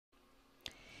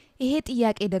ይሄ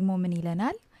ጥያቄ ደግሞ ምን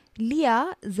ይለናል? ሊያ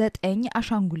 9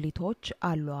 አሻንጉሊቶች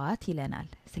አሏት ይለናል።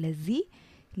 ስለዚህ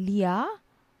ሊያ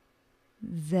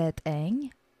 9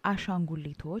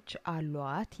 አሻንጉሊቶች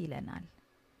አሏት ይለናል።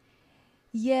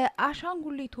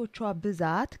 የአሻንጉሊቶቿ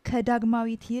ብዛት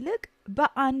ከዳግማዊት ይልቅ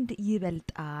በአንድ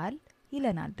ይበልጣል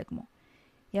ይለናል። ደግሞ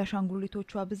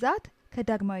የአሻንጉሊቶቿ ብዛት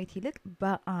ከዳግማዊት ይልቅ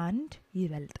በአንድ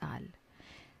ይበልጣል።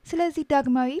 ስለዚህ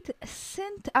ዳግማዊት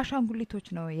ስንት አሻንጉሊቶች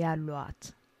ነው ያሏት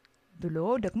ብሎ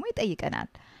ደግሞ ይጠይቀናል።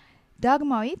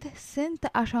 ዳግማዊት ስንት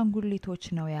አሻንጉሊቶች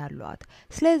ነው ያሏት?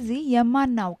 ስለዚህ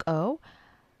የማናውቀው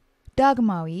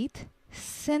ዳግማዊት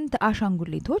ስንት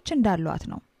አሻንጉሊቶች እንዳሏት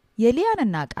ነው። የሊያን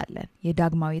እናውቃለን፣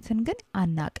 የዳግማዊትን ግን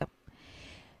አናቅም።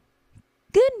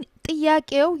 ግን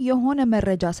ጥያቄው የሆነ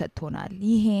መረጃ ሰጥቶናል።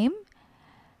 ይሄም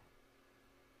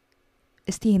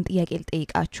እስቲ ይህን ጥያቄ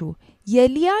ልጠይቃችሁ።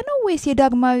 የሊያ ነው ወይስ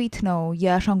የዳግማዊት ነው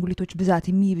የአሻንጉሊቶች ብዛት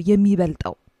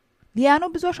የሚበልጠው? ሊያ ነው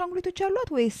ብዙ አሻንጉሊቶች ያሏት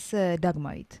ወይስ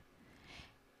ዳግማዊት?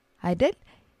 አይደል?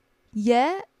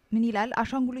 ምን ይላል?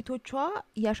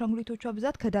 የአሻንጉሊቶቿ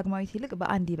ብዛት ከዳግማዊት ይልቅ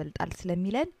በአንድ ይበልጣል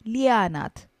ስለሚለን ሊያ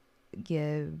ናት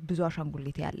ብዙ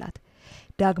አሻንጉሊት ያላት።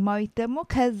 ዳግማዊት ደግሞ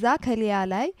ከዛ ከሊያ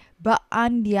ላይ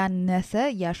በአንድ ያነሰ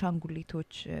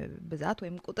የአሻንጉሊቶች ብዛት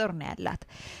ወይም ቁጥር ነው ያላት።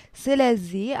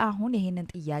 ስለዚህ አሁን ይሄንን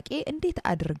ጥያቄ እንዴት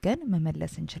አድርገን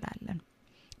መመለስ እንችላለን?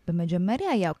 በመጀመሪያ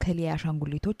ያው ከሊያ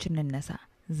አሻንጉሊቶች እንነሳ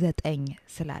 9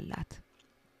 ስላላት።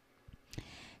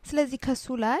 ስለዚህ ከሱ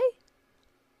ላይ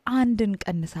አንድ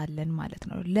እንቀንሳለን ማለት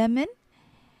ነው። ለምን?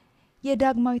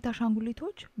 የዳግማዊት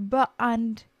አሻንጉሊቶች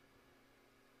በአንድ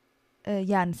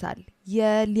ያንሳል፣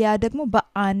 የሊያ ደግሞ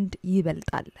በአንድ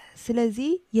ይበልጣል። ስለዚህ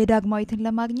የዳግማዊትን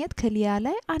ለማግኘት ከሊያ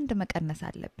ላይ አንድ መቀነስ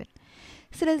አለብን።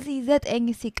 ስለዚህ 9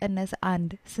 ሲቀነስ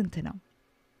 1 ስንት ነው?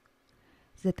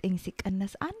 9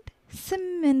 ሲቀነስ 1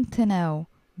 8 ነው።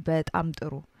 በጣም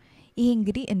ጥሩ። ይሄ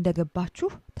እንግዲህ እንደገባችሁ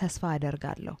ተስፋ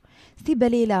አደርጋለሁ። እስቲ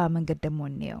በሌላ መንገድ ደግሞ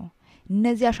እንየው።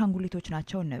 እነዚህ አሻንጉሊቶች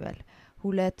ናቸው እንበል።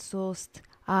 2 3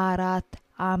 4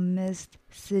 5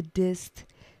 6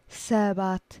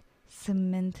 7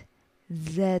 8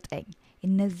 9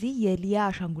 እነዚህ የሊያ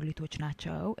አሻንጉሊቶች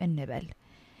ናቸው እንበል።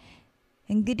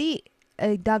 እንግዲህ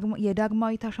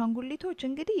የዳግማዊት አሻንጉሊቶች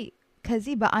እንግዲህ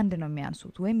ከዚህ በአንድ ነው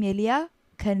የሚያንሱት፣ ወይም የሊያ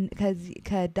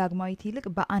ከዳግማዊት ይልቅ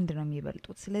በአንድ ነው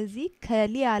የሚበልጡት። ስለዚህ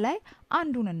ከሊያ ላይ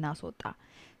አንዱን እናስወጣ።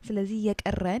 ስለዚህ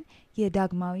የቀረን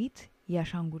የዳግማዊት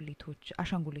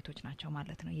አሻንጉሊቶች ናቸው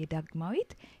ማለት ነው።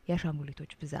 የዳግማዊት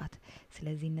የአሻንጉሊቶች ብዛት።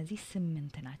 ስለዚህ እነዚህ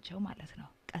 8 ናቸው ማለት ነው።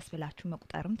 ቀስ ብላችሁ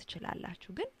መቁጠርም ትችላላችሁ፣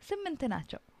 ግን 8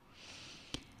 ናቸው።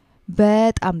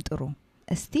 በጣም ጥሩ።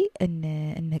 እስቲ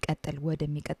እንቀጥል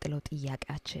ወደሚቀጥለው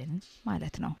ጥያቄያችን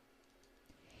ማለት ነው።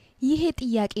 ይሄ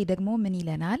ጥያቄ ደግሞ ምን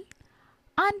ይለናል?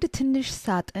 አንድ ትንሽ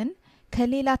ሳጥን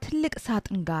ከሌላ ትልቅ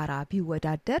ሳጥን ጋራ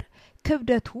ቢወዳደር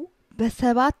ክብደቱ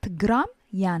በ7 ግራም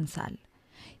ያንሳል።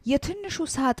 የትንሹ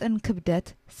ሳጥን ክብደት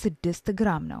 6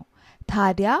 ግራም ነው።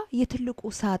 ታዲያ የትልቁ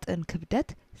ሳጥን ክብደት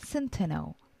ስንት ነው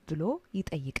ብሎ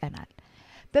ይጠይቀናል።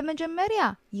 በመጀመሪያ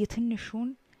የትንሹን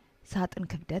ሳጥን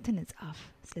ክብደት እንጻፍ።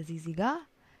 ስለዚህ እዚህ ጋር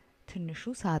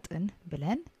ትንሹ ሳጥን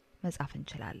ብለን መጻፍ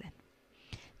እንችላለን።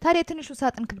 ታዲያ የትንሹ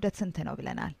ሳጥን ክብደት ስንት ነው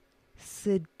ብለናል?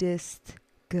 6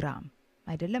 ግራም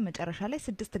አይደለም? መጨረሻ ላይ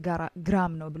 6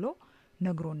 ግራም ነው ብሎ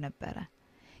ነግሮን ነበረ።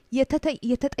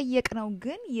 የተጠየቅነው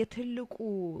ግን የትልቁ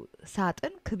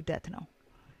ሳጥን ክብደት ነው።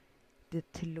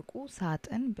 ትልቁ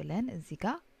ሳጥን ብለን እዚህ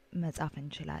ጋር መጻፍ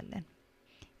እንችላለን።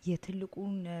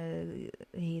 የትልቁን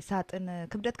ይሄ ሳጥን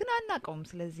ክብደት ግን አናውቀውም።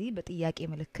 ስለዚህ በጥያቄ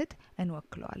ምልክት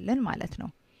እንወክለዋለን ማለት ነው።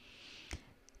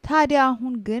 ታዲያ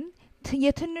አሁን ግን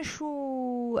የትንሹ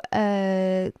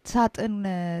ሳጥን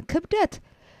ክብደት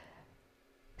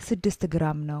 6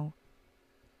 ግራም ነው።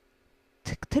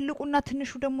 ትልቁና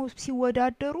ትንሹ ደግሞ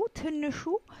ሲወዳደሩ ትንሹ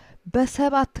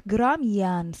በ7 ግራም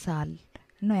ያንሳል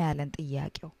ነው ያለን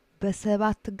ጥያቄው።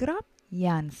 በ7 ግራም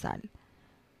ያንሳል።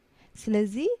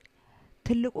 ስለዚህ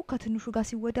ትልቁ ከትንሹ ጋር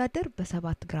ሲወዳደር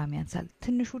በ7 ግራም ያንሳል።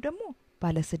 ትንሹ ደግሞ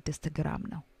ባለ 6 ግራም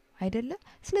ነው አይደለ?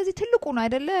 ስለዚህ ትልቁ ነው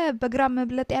አይደለ በግራም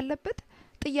መብለጥ ያለበት።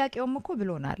 ጥያቄውም እኮ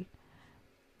ብሎናል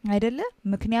አይደለ?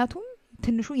 ምክንያቱም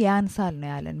ትንሹ ያንሳል ነው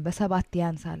ያለን፣ በ7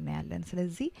 ያንሳል ነው ያለን።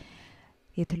 ስለዚህ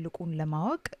የትልቁን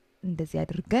ለማወቅ እንደዚህ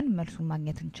አድርገን መልሱን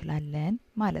ማግኘት እንችላለን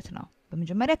ማለት ነው።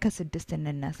 በመጀመሪያ ከ6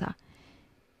 እንነሳ።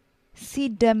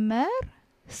 ሲደመር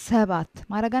 7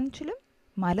 ማድረግ አንችልም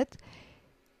ማለት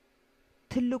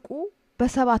ትልቁ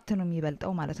በ7 ነው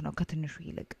የሚበልጠው ማለት ነው ከትንሹ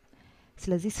ይልቅ።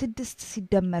 ስለዚህ 6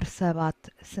 ሲደመር 7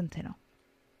 ስንት ነው?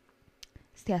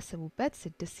 እስቲ ያስቡበት።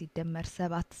 6 ሲደመር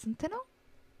 7 ስንት ነው?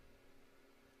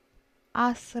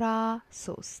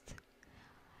 13።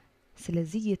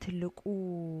 ስለዚህ የትልቁ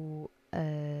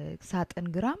ሳጥን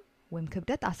ግራም ወይም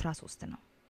ክብደት 13 ነው።